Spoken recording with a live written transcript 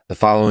The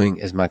following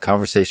is my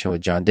conversation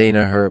with John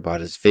Danaher about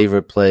his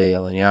favorite play,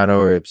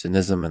 Eleanore,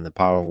 Ibsenism, and the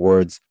Power of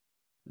Words.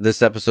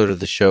 This episode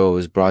of the show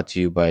is brought to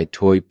you by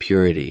Toy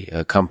Purity,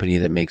 a company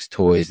that makes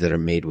toys that are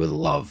made with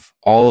love.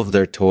 All of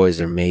their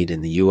toys are made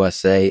in the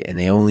USA, and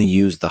they only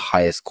use the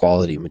highest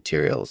quality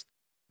materials.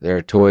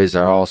 Their toys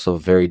are also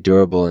very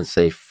durable and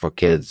safe for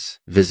kids.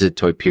 Visit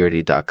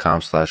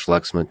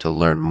toypurity.com/Lexman to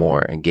learn more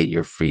and get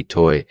your free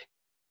toy.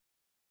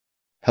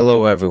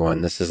 Hello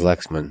everyone, this is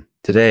Lexman.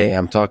 Today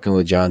I'm talking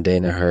with John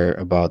Danaher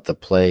about the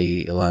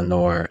play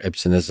Eleanore,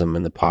 Ibsenism,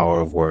 and the Power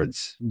of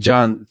Words.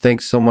 John,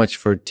 thanks so much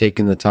for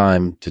taking the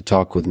time to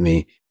talk with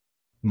me.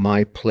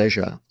 My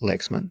pleasure,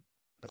 Lexman.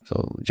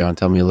 So, John,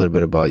 tell me a little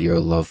bit about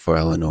your love for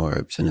Eleanore,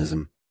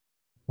 Ibsenism.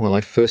 Well,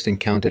 I first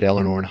encountered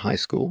Eleanore in high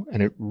school,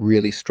 and it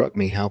really struck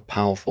me how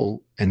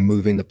powerful and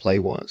moving the play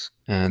was.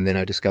 And then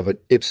I discovered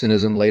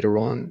Ibsenism later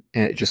on,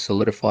 and it just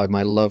solidified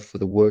my love for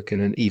the work in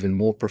an even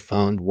more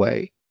profound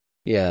way.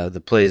 Yeah, the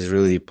play is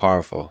really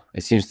powerful.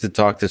 It seems to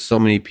talk to so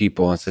many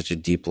people on such a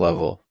deep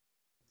level.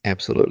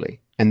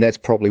 Absolutely. And that's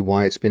probably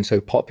why it's been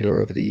so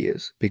popular over the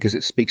years, because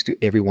it speaks to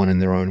everyone in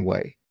their own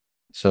way.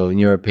 So, in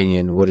your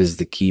opinion, what is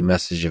the key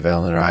message of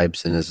Eleanore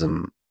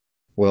Ibsenism?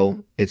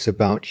 Well, it's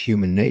about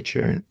human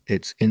nature and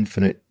its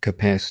infinite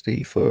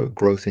capacity for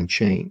growth and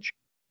change.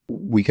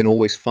 We can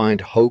always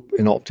find hope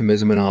and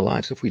optimism in our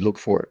lives if we look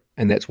for it.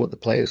 And that's what the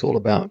play is all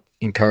about,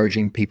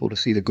 encouraging people to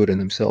see the good in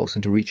themselves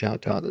and to reach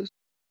out to others.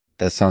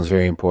 That sounds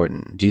very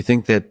important. Do you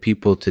think that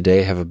people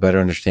today have a better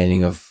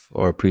understanding of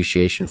or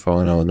appreciation for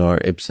Eleanore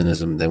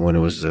Ibsenism than when it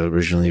was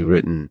originally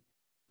written?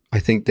 I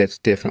think that's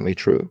definitely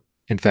true.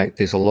 In fact,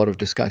 there's a lot of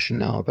discussion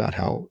now about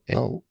how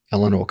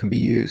Eleanore can be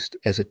used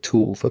as a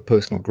tool for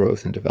personal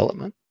growth and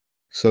development.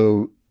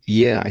 So,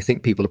 yeah, I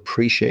think people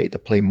appreciate the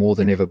play more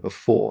than ever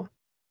before.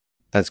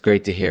 That's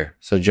great to hear.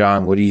 So,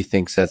 John, what do you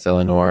think sets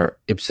Eleanore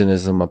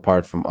Ibsenism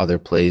apart from other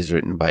plays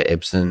written by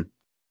Ibsen?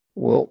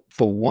 Well,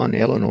 for one,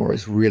 Eleanore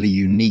is really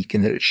unique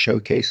in that it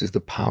showcases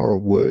the power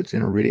of words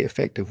in a really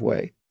effective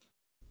way.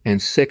 And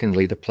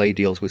secondly, the play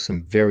deals with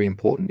some very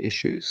important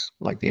issues,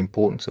 like the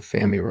importance of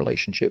family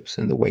relationships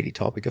and the weighty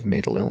topic of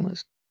mental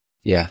illness.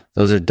 Yeah,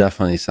 those are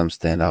definitely some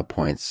standout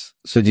points.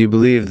 So do you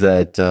believe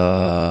that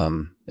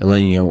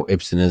Eleanore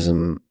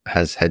Ibsenism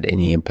has had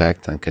any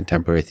impact on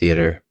contemporary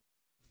theater?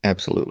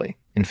 Absolutely.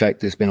 In fact,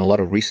 there's been a lot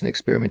of recent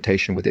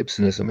experimentation with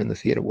Ibsenism in the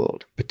theater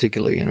world,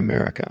 particularly in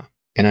America.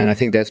 And I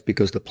think that's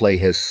because the play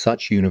has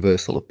such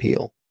universal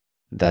appeal.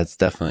 That's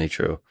definitely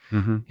true.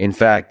 Mm-hmm. In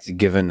fact,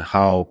 given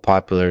how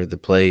popular the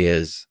play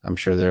is, I'm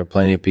sure there are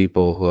plenty of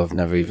people who have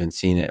never even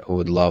seen it who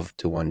would love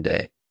to one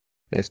day.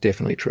 That's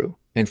definitely true.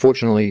 And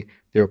fortunately,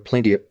 there are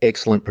plenty of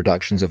excellent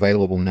productions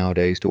available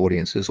nowadays to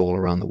audiences all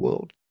around the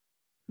world.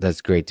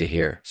 That's great to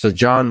hear. So,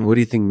 John, what do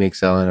you think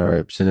makes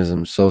Eleanore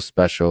Ibsenism so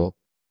special?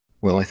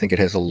 Well, I think it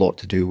has a lot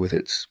to do with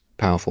its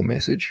powerful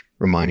message,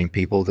 reminding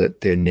people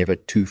that they're never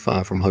too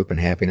far from hope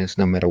and happiness,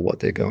 no matter what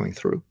they're going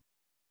through.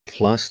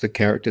 Plus, the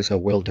characters are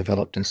well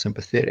developed and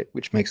sympathetic,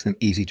 which makes them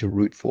easy to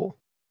root for.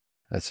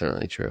 That's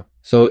certainly true.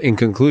 So, in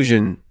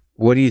conclusion,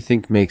 what do you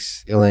think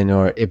makes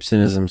Eleanore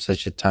Ibsenism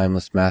such a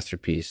timeless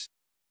masterpiece?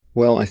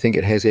 Well, I think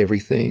it has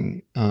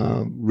everything,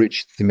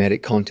 rich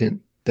thematic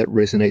content that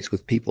resonates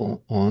with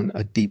people on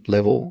a deep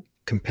level,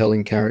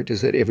 compelling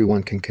characters that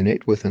everyone can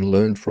connect with and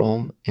learn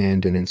from,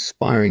 and an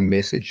inspiring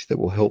message that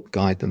will help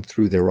guide them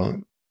through their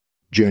own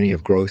journey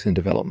of growth and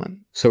development.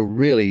 So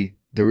really,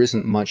 there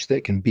isn't much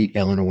that can beat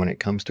Eleanore when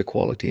it comes to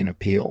quality and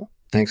appeal.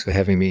 Thanks for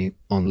having me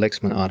on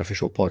Lexman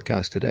Artificial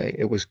Podcast today.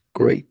 It was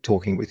great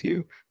talking with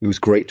you. It was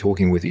great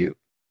talking with you.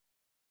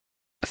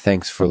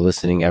 Thanks for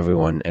listening,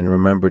 everyone. And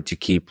remember to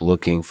keep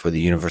looking for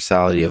the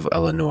universality of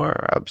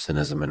Eleanore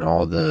Ibsenism and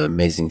all the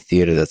amazing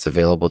theater that's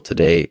available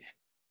today.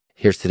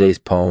 Here's today's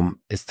poem.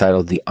 It's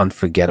titled The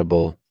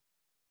Unforgettable.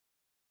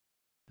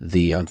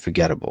 The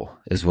unforgettable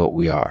is what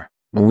we are.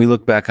 When we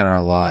look back on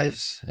our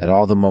lives, at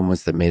all the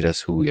moments that made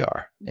us who we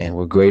are, and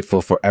we're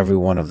grateful for every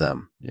one of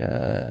them.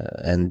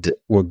 And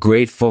we're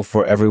grateful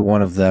for every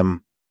one of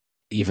them,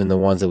 even the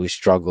ones that we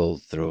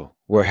struggled through.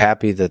 We're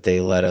happy that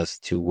they led us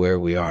to where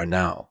we are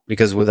now,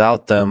 because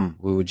without them,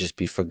 we would just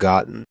be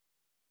forgotten.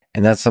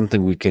 And that's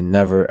something we can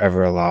never,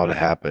 ever allow to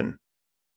happen.